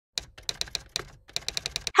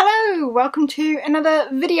Hello, welcome to another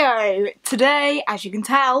video. Today, as you can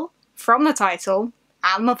tell from the title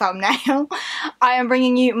and the thumbnail, I am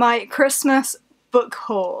bringing you my Christmas book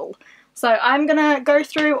haul. So I'm gonna go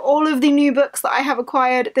through all of the new books that I have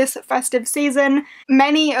acquired this festive season,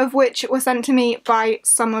 many of which were sent to me by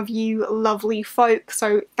some of you lovely folk,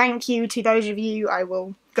 so thank you to those of you. I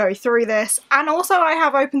will go through this, and also I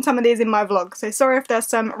have opened some of these in my vlog, so sorry if there's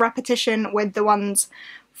some repetition with the ones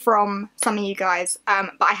from some of you guys,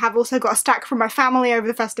 but I have also got a stack from my family over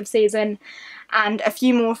the festive season and a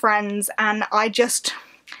few more friends, and I just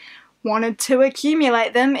wanted to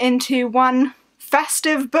accumulate them into one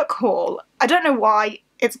festive book haul. I don't know why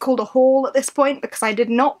it's called a haul at this point, because I did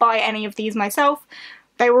not buy any of these myself.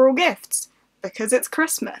 They were all gifts, because it's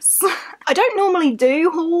Christmas. I don't normally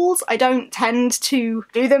do hauls. I don't tend to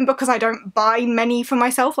do them because I don't buy many for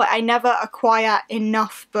myself. Like, I never acquire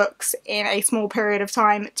enough books in a small period of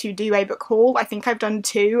time to do a book haul. I think I've done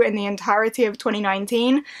 2 in the entirety of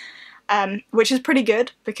 2019. Which is pretty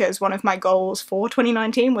good, because one of my goals for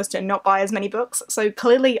 2019 was to not buy as many books, so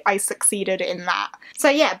clearly I succeeded in that. So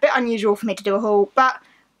yeah, a bit unusual for me to do a haul, but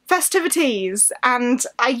festivities, and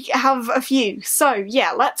I have a few. So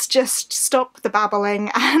yeah, let's just stop the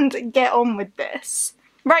babbling and get on with this.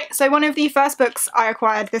 Right, so one of the first books I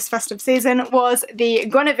acquired this festive season was The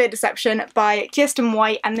Guinevere Deception by Kirsten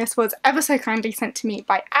White, and this was ever so kindly sent to me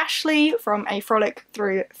by Ashley from A Frolic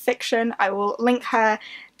Through Fiction. I will link her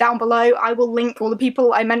down below. I will link all the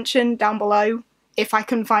people I mentioned down below if I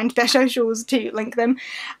can find their socials to link them.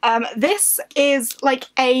 This is like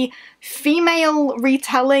a female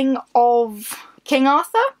retelling of King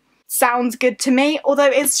Arthur. Sounds good to me, although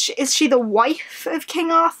is she the wife of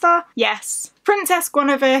King Arthur? Yes. Princess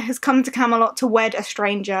Guinevere has come to Camelot to wed a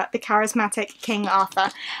stranger, the charismatic King Arthur,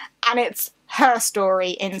 and it's her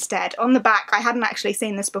story instead. On the back, I hadn't actually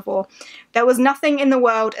seen this before, there was nothing in the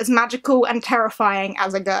world as magical and terrifying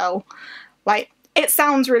as a girl. Like, it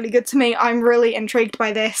sounds really good to me. I'm really intrigued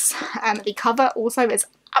by this. The cover also is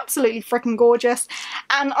absolutely freaking gorgeous,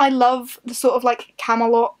 and I love the sort of like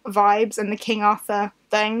Camelot vibes and the King Arthur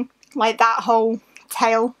thing. Like, that whole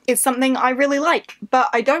tale is something I really like, but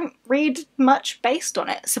I don't read much based on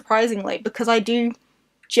it, surprisingly, because I do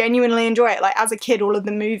genuinely enjoy it. Like, as a kid, all of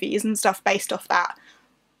the movies and stuff based off that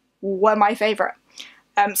were my favourite.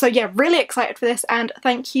 So yeah, really excited for this, and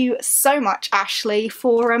thank you so much, Ashley,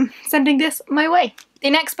 for sending this my way. The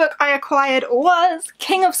next book I acquired was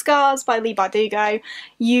King of Scars by Leigh Bardugo.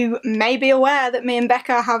 You may be aware that me and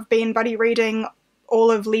Becca have been buddy reading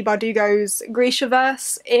all of Leigh Bardugo's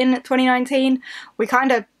Grishaverse in 2019. We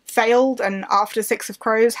kind of failed, and after 6 of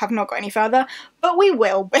Crows have not got any further, but we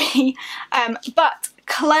will be. But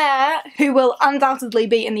Claire, who will undoubtedly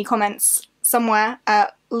be in the comments somewhere,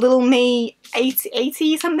 Lil Me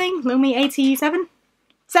 80 something? Lil Me 87?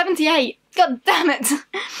 78! God damn it!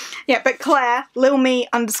 Yeah, but Claire, Lil Me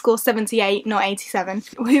 _78, not 87,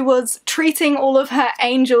 who was treating all of her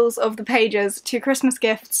angels of the pages to Christmas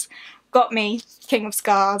gifts, got me King of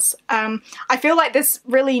Scars. I feel like this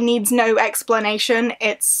really needs no explanation.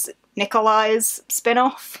 It's Nikolai's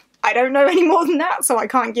spin-off. I don't know any more than that, so I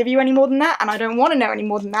can't give you any more than that, and I don't want to know any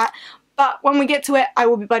more than that. But when we get to it, I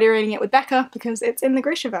will be buddy reading it with Becca, because it's in the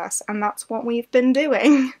Grishaverse, and that's what we've been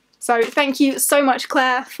doing. So thank you so much,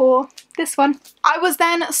 Claire, for this one. I was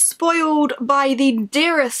then spoiled by the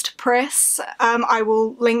dearest Pris. I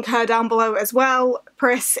will link her down below as well.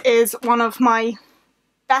 Pris is one of my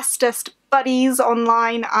bestest buddies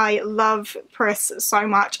online. I love Pris so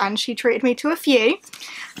much, and she treated me to a few.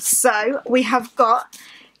 So we have got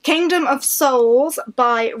Kingdom of Souls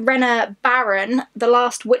by Rena Barron, The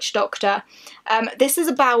Last Witch Doctor. This is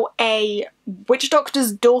about a witch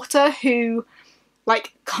doctor's daughter who,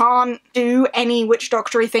 like, can't do any witch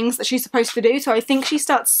doctory things that she's supposed to do, so I think she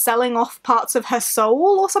starts selling off parts of her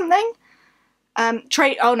soul or something.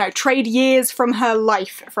 Trade years from her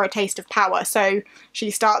life for a taste of power. So she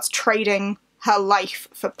starts trading her life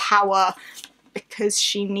for power because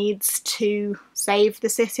she needs to save the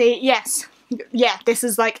city. Yes. Yeah, this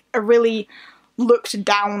is like a really looked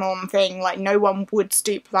down on thing. Like, no one would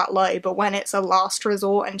stoop that low, but when it's a last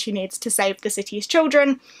resort and she needs to save the city's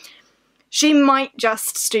children, she might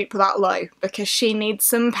just stoop that low because she needs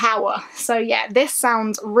some power. So yeah, this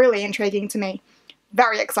sounds really intriguing to me.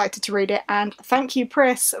 Very excited to read it, and thank you,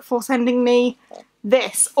 Pris, for sending me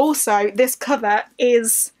this. Also, this cover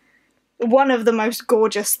is one of the most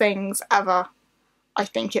gorgeous things ever. I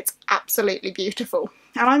think it's absolutely beautiful.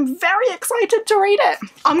 and I'm very excited to read it.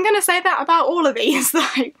 I'm gonna say that about all of these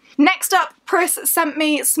though. Next up, Pris sent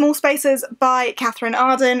me Small Spaces by Catherine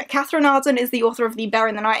Arden. Catherine Arden is the author of the Bear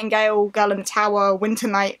and the Nightingale, Girl in the Tower, Winter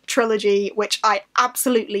Night trilogy, which I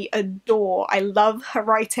absolutely adore. I love her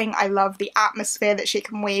writing, I love the atmosphere that she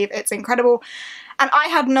can weave, it's incredible. And I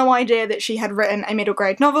had no idea that she had written a middle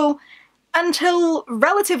grade novel until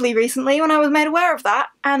relatively recently when I was made aware of that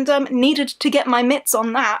and needed to get my mitts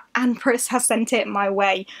on that, and Pris has sent it my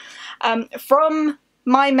way. From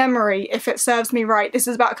my memory, if it serves me right, this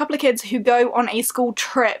is about a couple of kids who go on a school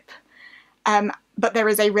trip, but there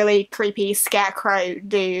is a really creepy scarecrow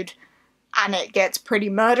dude and it gets pretty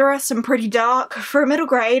murderous and pretty dark for a middle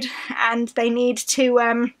grade, and they need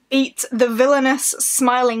to beat the villainous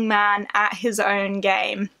smiling man at his own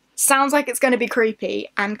game. Sounds like it's going to be creepy,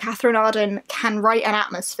 and Catherine Arden can write an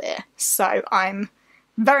atmosphere, so I'm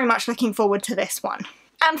very much looking forward to this one.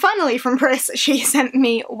 And finally from Pris, she sent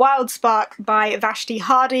me Wild Spark by Vashti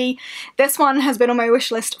Hardy. This one has been on my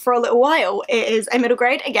wish list for a little while. It is a middle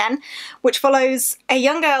grade, again, which follows a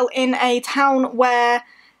young girl in a town where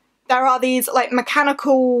there are these, like,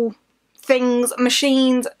 mechanical things,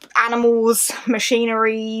 machines, animals,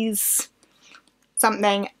 machineries,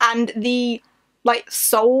 something, and the, like,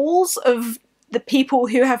 souls of the people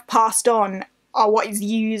who have passed on are what is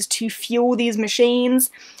used to fuel these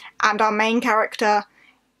machines, and our main character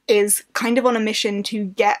is kind of on a mission to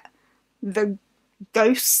get the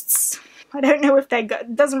ghosts. I don't know if they're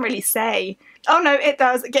it doesn't really say. Oh no, it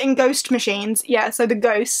does. Getting ghost machines. Yeah, so the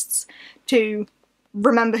ghosts to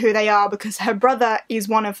remember who they are, because her brother is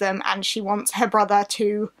one of them and she wants her brother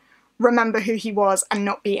to remember who he was and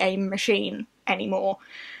not be a machine anymore.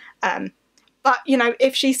 But, you know,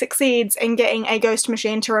 if she succeeds in getting a ghost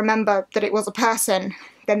machine to remember that it was a person,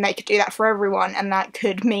 then they could do that for everyone, and that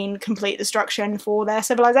could mean complete destruction for their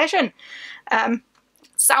civilization.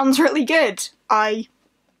 Sounds really good. I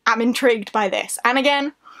am intrigued by this. And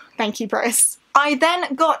again, thank you, Pris. I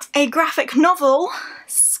then got a graphic novel,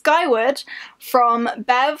 Skyward, from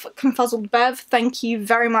Bev, Confuzzled Bev. Thank you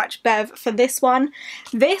very much, Bev, for this one.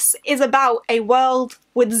 This is about a world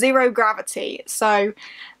with zero gravity. So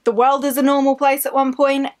the world is a normal place at one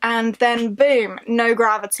point, and then boom, no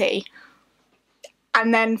gravity.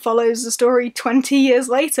 And then follows the story 20 years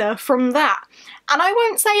later from that. And I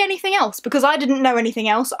won't say anything else because I didn't know anything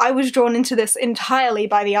else. I was drawn into this entirely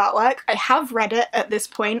by the artwork. I have read it at this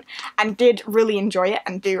point and did really enjoy it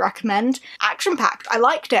and do recommend. Action-packed. I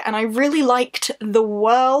liked it, and I really liked the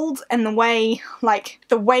world and the way, like,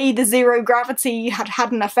 the way the zero gravity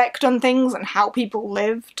had an effect on things and how people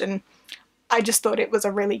lived, and I just thought it was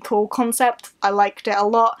a really cool concept. I liked it a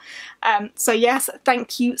lot. So yes,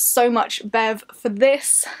 thank you so much, Bev, for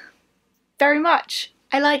this. Very much.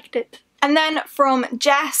 I liked it. And then from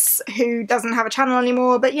Jess, who doesn't have a channel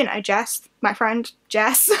anymore, but you know Jess, my friend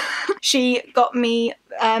Jess. She got me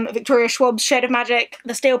Victoria Schwab's Shade of Magic,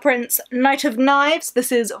 The Steel Prince, Knight of Knives.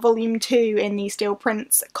 This is volume 2 in the Steel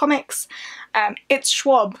Prince comics. It's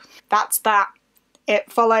Schwab. That's that.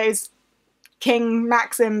 It follows King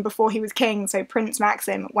Maxim before he was king, so Prince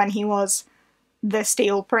Maxim when he was the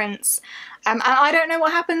Steel Prince. And I don't know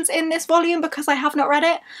what happens in this volume because I have not read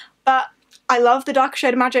it, but I love the Dark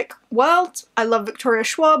Shade of Magic world. I love Victoria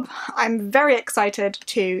Schwab. I'm very excited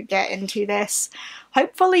to get into this.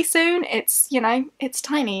 Hopefully soon. It's, you know, it's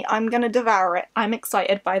tiny. I'm gonna devour it. I'm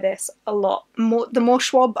excited by this a lot. The more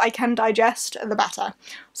Schwab I can digest, the better.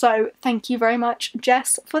 So thank you very much,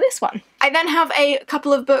 Jess, for this one. I then have a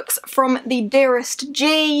couple of books from the Dearest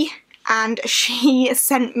G, and she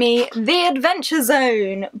sent me The Adventure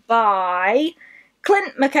Zone by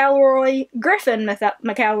Clint McElroy, Griffin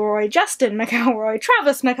McElroy, Justin McElroy,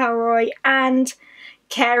 Travis McElroy, and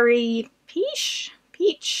Carrie Peach?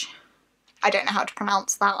 I don't know how to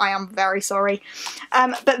pronounce that, I am very sorry.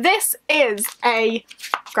 But this is a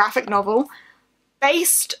graphic novel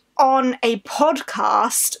based on a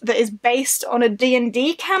podcast that is based on a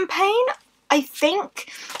D&D campaign, I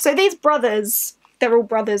think. So these brothers, they're all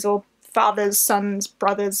brothers or fathers, sons,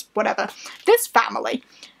 brothers, whatever. This family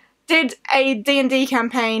did a D&D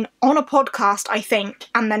campaign on a podcast, I think,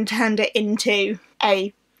 and then turned it into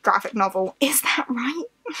a graphic novel. Is that right?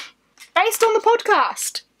 Based on the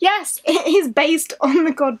podcast! Yes, it is based on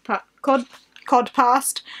the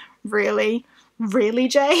Codpast. Really? Really,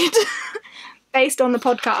 Jade? Based on the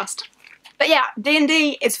podcast. But yeah,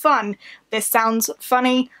 D&D is fun. This sounds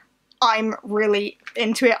funny. I'm really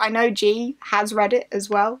into it. I know G has read it as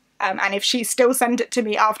well. And if she still sent it to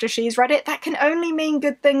me after she's read it, that can only mean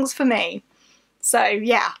good things for me. So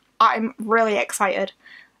yeah, I'm really excited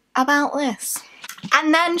about this.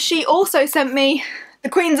 And then she also sent me The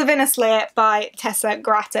Queens of Innislear by Tessa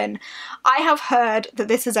Grattan. I have heard that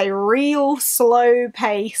this is a real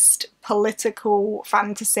slow-paced political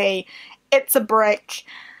fantasy. It's a brick,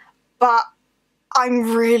 but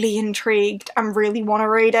I'm really intrigued and really want to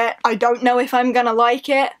read it. I don't know if I'm gonna like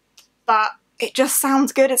it, but it just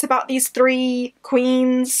sounds good. It's about these 3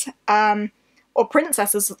 queens, or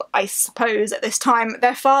princesses, I suppose, at this time.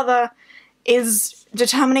 Their father is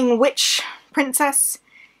determining which princess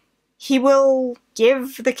he will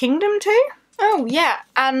give the kingdom to? Oh yeah,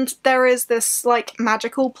 and there is this like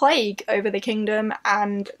magical plague over the kingdom,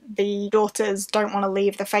 and the daughters don't want to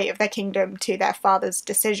leave the fate of their kingdom to their father's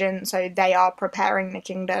decision, so they are preparing the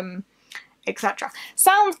kingdom, etc.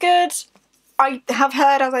 Sounds good. I have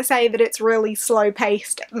heard, as I say, that it's really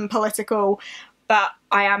slow-paced and political, but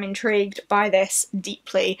I am intrigued by this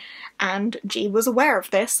deeply, and G was aware of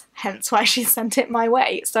this, hence why she sent it my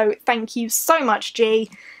way. So thank you so much, G.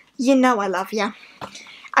 You know I love you.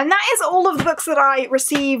 And that is all of the books that I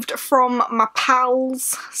received from my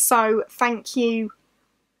pals, so thank you,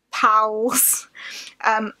 pals.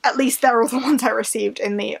 At least they're all the ones I received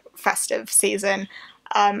in the festive season.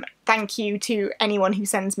 Thank you to anyone who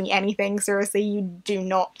sends me anything. Seriously, you do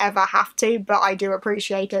not ever have to, but I do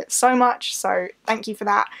appreciate it so much, so thank you for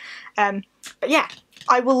that. But yeah,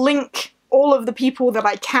 I will link all of the people that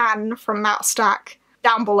I can from Mount Stack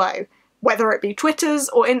down below. Whether it be Twitters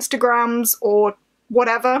or Instagrams or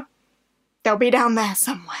whatever, they'll be down there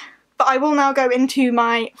somewhere. But I will now go into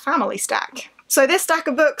my family stack. So this stack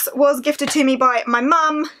of books was gifted to me by my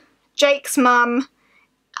mum, Jake's mum,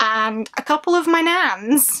 and a couple of my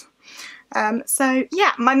nans. So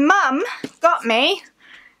yeah, my mum got me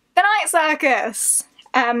The Night Circus.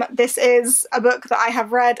 This is a book that I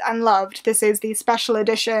have read and loved. This is the special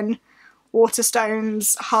edition,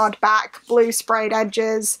 Waterstones, hardback, blue sprayed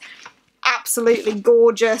edges. Absolutely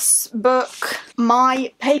gorgeous book.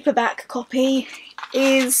 My paperback copy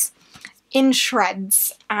is in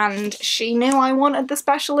shreds, and she knew I wanted the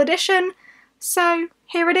special edition, so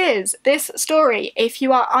here it is. This story, if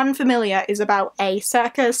you are unfamiliar, is about a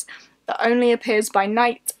circus that only appears by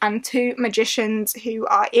night and 2 magicians who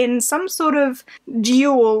are in some sort of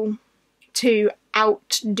duel to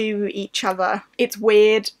outdo each other. It's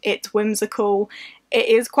weird, it's whimsical. It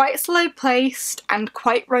is quite slow-paced and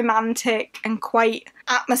quite romantic and quite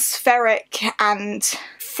atmospheric and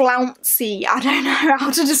flouncy. I don't know how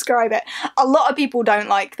to describe it. A lot of people don't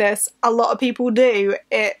like this. A lot of people do.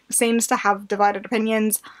 It seems to have divided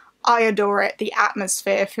opinions. I adore it. The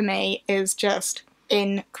atmosphere for me is just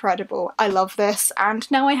incredible. I love this, and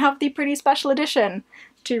now I have the pretty special edition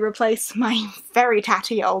to replace my very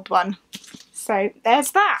tatty old one. So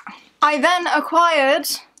there's that. I then acquired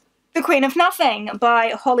The Queen of Nothing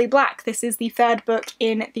by Holly Black. This is the 3rd book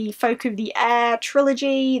in the Folk of the Air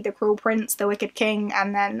trilogy, The Cruel Prince, The Wicked King,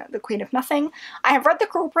 and then The Queen of Nothing. I have read The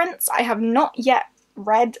Cruel Prince, I have not yet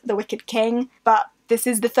read The Wicked King, but this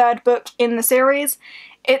is the 3rd book in the series.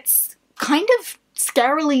 It's kind of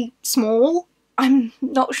scarily small. I'm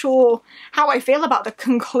not sure how I feel about the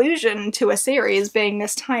conclusion to a series being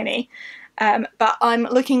this tiny, but I'm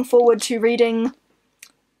looking forward to reading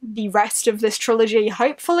the rest of this trilogy,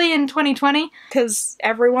 hopefully in 2020, because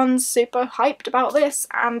everyone's super hyped about this,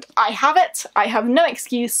 and I have it. I have no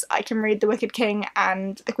excuse. I can read The Wicked King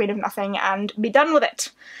and The Queen of Nothing and be done with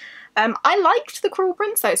it. I liked The Cruel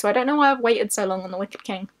Prince though, so I don't know why I've waited so long on The Wicked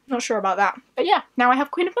King. Not sure about that. But yeah, now I have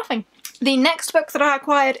Queen of Nothing. The next book that I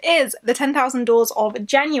acquired is The 10,000 Doors of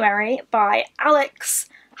January by Alex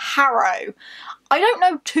Harrow. I don't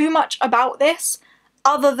know too much about this,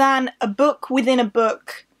 other than a book within a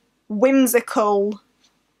book, whimsical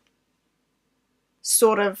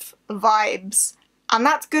sort of vibes, and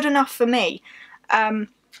that's good enough for me. I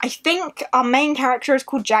think our main character is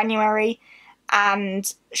called January,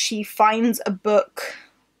 and she finds a book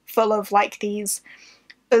full of like these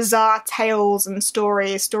bizarre tales and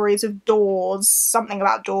stories of doors, something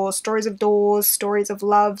about doors, stories of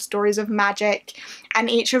love, stories of magic, and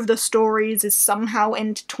each of the stories is somehow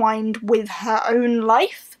intertwined with her own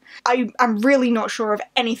life. I'm really not sure of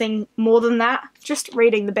anything more than that, just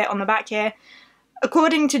reading the bit on the back here.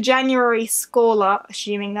 According to January Scorla,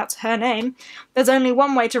 assuming that's her name, there's only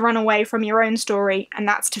one way to run away from your own story, and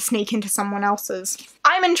that's to sneak into someone else's.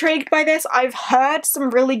 I'm intrigued by this. I've heard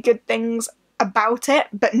some really good things about it,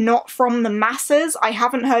 but not from the masses. I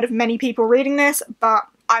haven't heard of many people reading this, but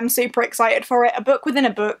I'm super excited for it. A book within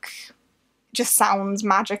a book just sounds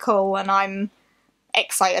magical, and I'm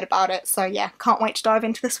excited about it, so yeah, can't wait to dive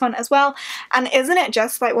into this one as well. And isn't it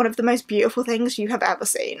just like one of the most beautiful things you have ever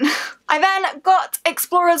seen? I then got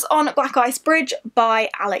Explorers on Black Ice Bridge by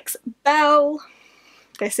Alex Bell.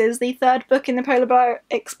 this is the third book in the Polar Bear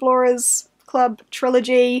Explorers Club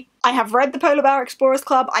trilogy. I have read the Polar Bear Explorers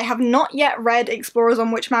Club. I have not yet read Explorers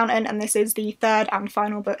on Witch Mountain, and this is the third and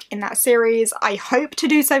final book in that series. I hope to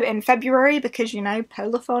do so in February because, you know,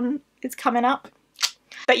 Polathon is coming up.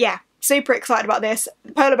 But yeah, super excited about this.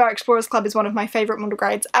 The Polar Bear Explorers Club is one of my favourite Mundle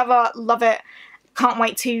grades ever. Love it. Can't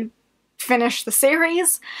wait to finish the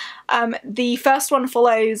series. The first one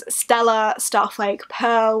follows Stella Starflake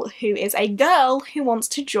Pearl, who is a girl who wants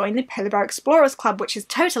to join the Polar Bear Explorers Club, which is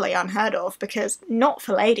totally unheard of because not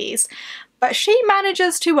for ladies. But she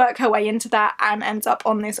manages to work her way into that and ends up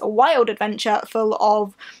on this wild adventure full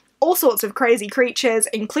of all sorts of crazy creatures,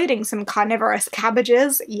 including some carnivorous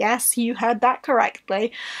cabbages. Yes, you heard that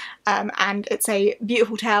correctly. And it's a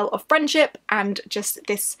beautiful tale of friendship and just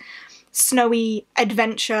this snowy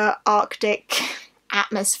adventure Arctic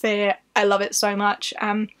atmosphere. I love it so much.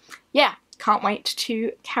 Yeah, can't wait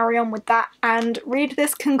to carry on with that and read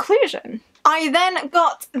this conclusion. I then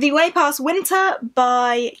got The Way Past Winter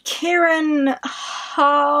by Kieran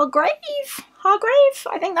Hargrave,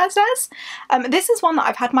 I think that says. This is one that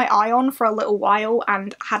I've had my eye on for a little while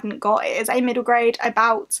and hadn't got. It is a middle grade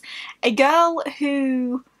about a girl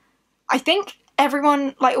who, I think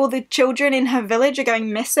everyone, like all the children in her village are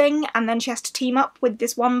going missing, and then she has to team up with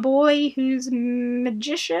this one boy who's a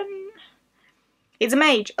magician. He's a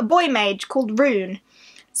mage, a boy mage called Rune.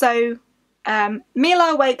 So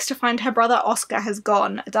Mila awakes to find her brother Oscar has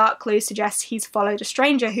gone. A dark clue suggests he's followed a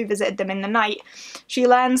stranger who visited them in the night. She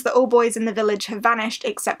learns that all boys in the village have vanished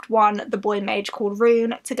except one, the boy mage called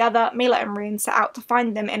Rune. Together, Mila and Rune set out to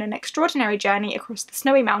find them in an extraordinary journey across the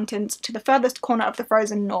snowy mountains to the furthest corner of the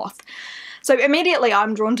frozen north. So immediately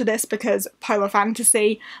I'm drawn to this because polar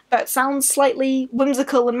fantasy, but sounds slightly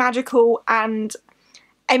whimsical and magical, and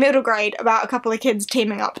a middle grade about a couple of kids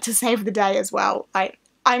teaming up to save the day as well. Like,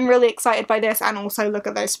 I'm really excited by this, and also look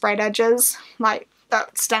at those sprayed edges, like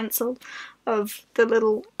that stencil of the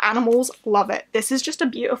little animals. Love it. This is just a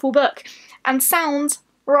beautiful book and sounds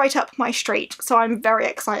right up my street, so I'm very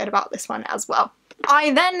excited about this one as well.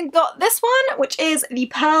 I then got this one, which is The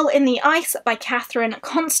Pearl in the Ice by Catherine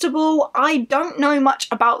Constable. I don't know much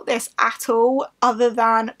about this at all, other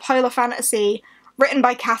than polar fantasy written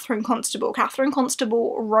by Catherine Constable. Catherine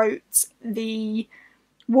Constable wrote The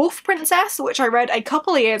Wolf Princess, which I read a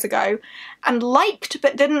couple of years ago and liked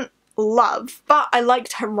but didn't love, but I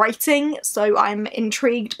liked her writing, so I'm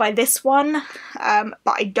intrigued by this one, but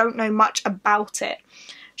I don't know much about it.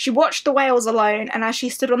 She watched the whales alone, and as she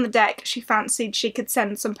stood on the deck, she fancied she could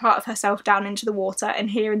send some part of herself down into the water and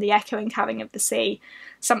hear in the echoing caving of the sea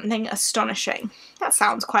something astonishing. That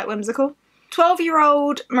sounds quite whimsical.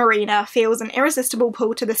 12-year-old Marina feels an irresistible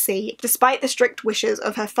pull to the sea, despite the strict wishes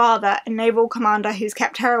of her father, a naval commander who's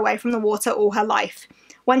kept her away from the water all her life.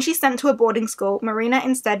 When she's sent to a boarding school, Marina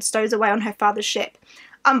instead stows away on her father's ship.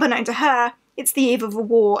 Unbeknown to her, it's the eve of a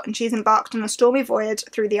war, and she's embarked on a stormy voyage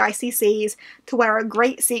through the icy seas to where a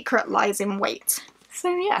great secret lies in wait.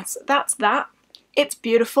 So yes, that's that. It's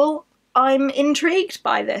beautiful. I'm intrigued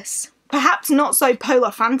by this. Perhaps not so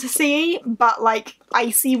polar fantasy-y, but like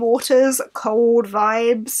icy waters, cold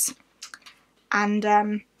vibes,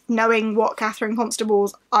 and knowing what Catherine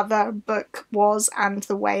Constable's other book was and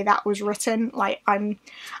the way that was written, like I'm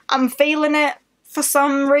feeling it for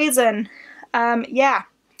some reason. Yeah,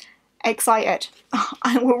 excited.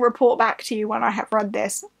 I will report back to you when I have read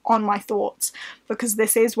this on my thoughts, because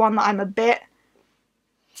this is one that I'm a bit...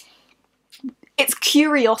 It's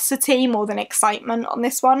curiosity more than excitement on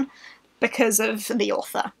this one, because of the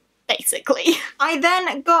author, basically. I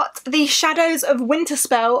then got The Shadows of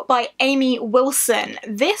Winterspell by Amy Wilson.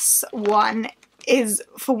 This one is,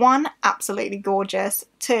 for one, absolutely gorgeous,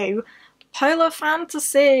 two, polar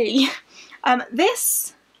fantasy.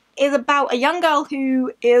 This is about a young girl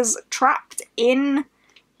who is trapped in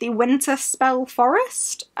the Winterspell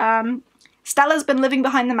Forest. Stella's been living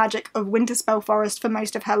behind the magic of Winterspell Forest for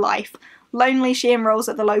most of her life. Lonely, she enrolls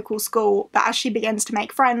at the local school, but as she begins to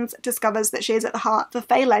make friends, discovers that she is at the heart of a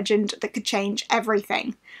fae legend that could change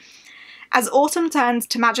everything. As autumn turns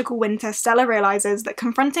to magical winter, Stella realises that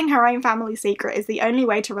confronting her own family secret is the only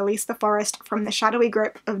way to release the forest from the shadowy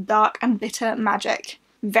grip of dark and bitter magic.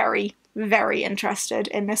 Very, very interested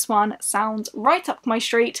in this one. Sounds right up my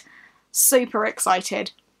street. Super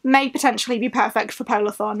excited. May potentially be perfect for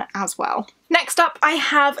Polathon as well. Next up, I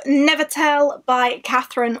have Nevertell by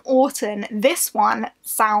Catherine Orton. This one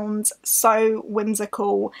sounds so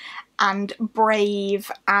whimsical and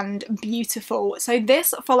brave and beautiful. So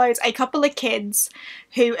this follows a couple of kids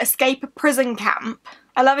who escape a prison camp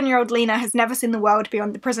 11-year-old Lena has never seen the world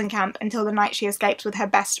beyond the prison camp until the night she escapes with her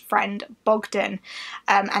best friend, Bogdan.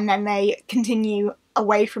 And then they continue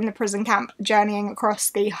away from the prison camp, journeying across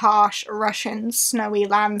the harsh Russian snowy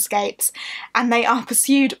landscapes, and they are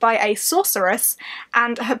pursued by a sorceress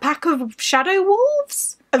and her pack of shadow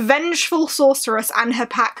wolves? A vengeful sorceress and her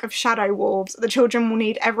pack of shadow wolves. The children will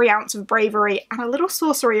need every ounce of bravery and a little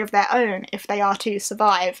sorcery of their own if they are to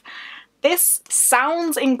survive. This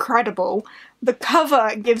sounds incredible. The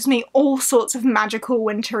cover gives me all sorts of magical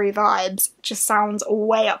wintry vibes. It just sounds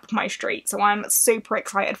way up my street, so I'm super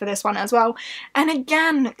excited for this one as well. And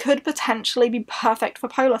again, could potentially be perfect for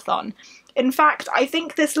Polathon. In fact, I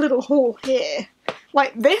think this little haul here,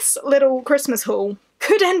 like this little Christmas haul,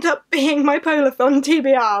 could end up being my Polathon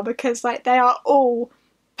TBR because like they are all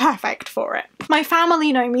perfect for it. My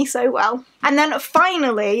family know me so well. And then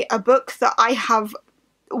finally, a book that I have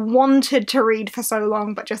wanted to read for so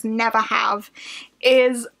long but just never have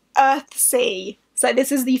is Earthsea. So this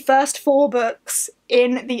is the first 4 books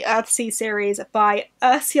in the Earthsea series by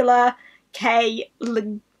Ursula K. Le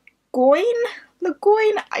Guin?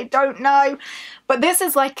 I don't know. But this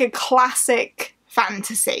is like a classic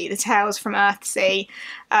fantasy, the Tales from Earthsea,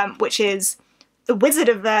 which is The Wizard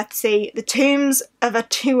of Earthsea, The Tombs of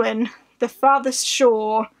Atuan, The Farthest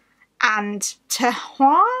Shore, and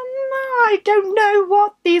Tehuan? I don't know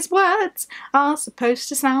what these words are supposed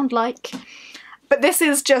to sound like. But this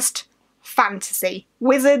is just fantasy.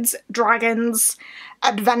 Wizards, dragons,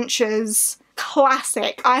 adventures,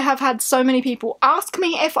 classic. I have had so many people ask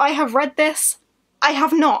me if I have read this. I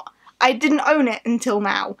have not. I didn't own it until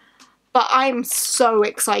now. But I'm so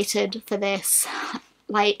excited for this.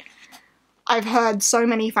 Like, I've heard so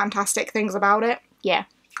many fantastic things about it. Yeah,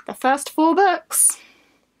 the first 4 books.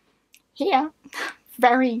 Here.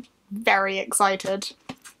 Very, very excited.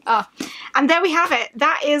 And there we have it.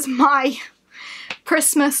 That is my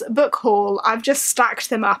Christmas book haul. I've just stacked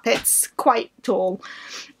them up. It's quite tall.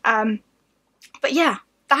 But yeah,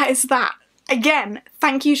 that is that. Again,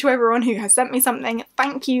 thank you to everyone who has sent me something.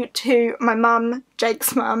 Thank you to my mum,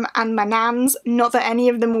 Jake's mum, and my nans. Not that any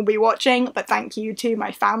of them will be watching, but thank you to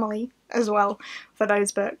my family as well for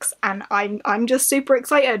those books. And I'm just super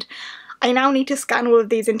excited. I now need to scan all of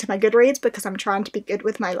these into my Goodreads because I'm trying to be good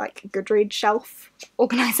with my like Goodreads shelf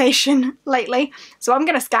organisation lately. So I'm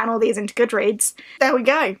going to scan all these into Goodreads. There we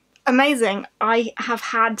go. Amazing. I have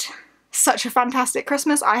had such a fantastic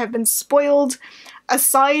Christmas. I have been spoiled.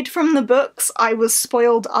 Aside from the books, I was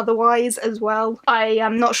spoiled otherwise as well. I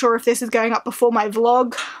am not sure if this is going up before my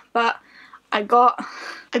vlog, but I got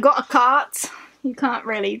a cart. You can't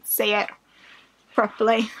really see it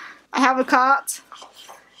properly. I have a cart.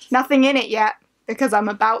 Nothing in it yet because I'm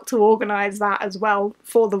about to organise that as well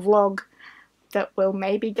for the vlog that will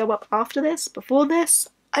maybe go up after this, before this.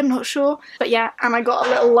 I'm not sure. But yeah, and I got a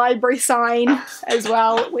little library sign as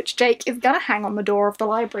well, which Jake is gonna hang on the door of the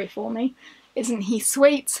library for me. Isn't he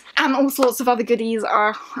sweet? And all sorts of other goodies.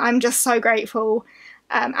 I'm just so grateful.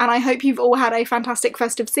 And I hope you've all had a fantastic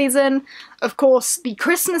festive season. Of course, the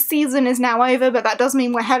Christmas season is now over, but that does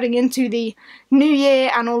mean we're heading into the new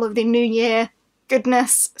year and all of the new year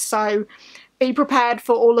goodness. So be prepared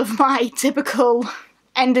for all of my typical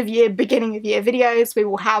end of year, beginning of year videos. We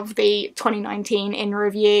will have the 2019 in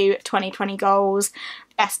review, 2020 goals,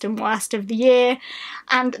 best and worst of the year.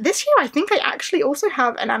 And this year I think I actually also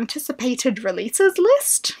have an anticipated releases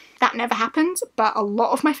list. That never happens, but a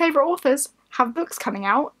lot of my favourite authors have books coming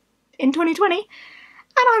out in 2020. And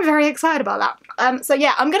I'm very excited about that. So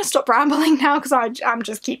yeah, I'm going to stop rambling now because I'm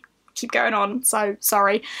just keep going on, so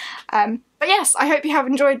sorry. But yes, I hope you have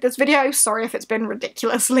enjoyed this video. Sorry if it's been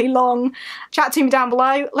ridiculously long. Chat to me down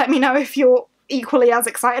below. Let me know if you're equally as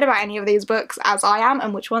excited about any of these books as I am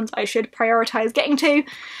and which ones I should prioritise getting to.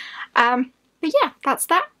 But yeah, that's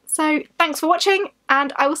that. So thanks for watching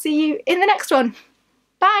and I will see you in the next one.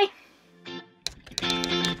 Bye!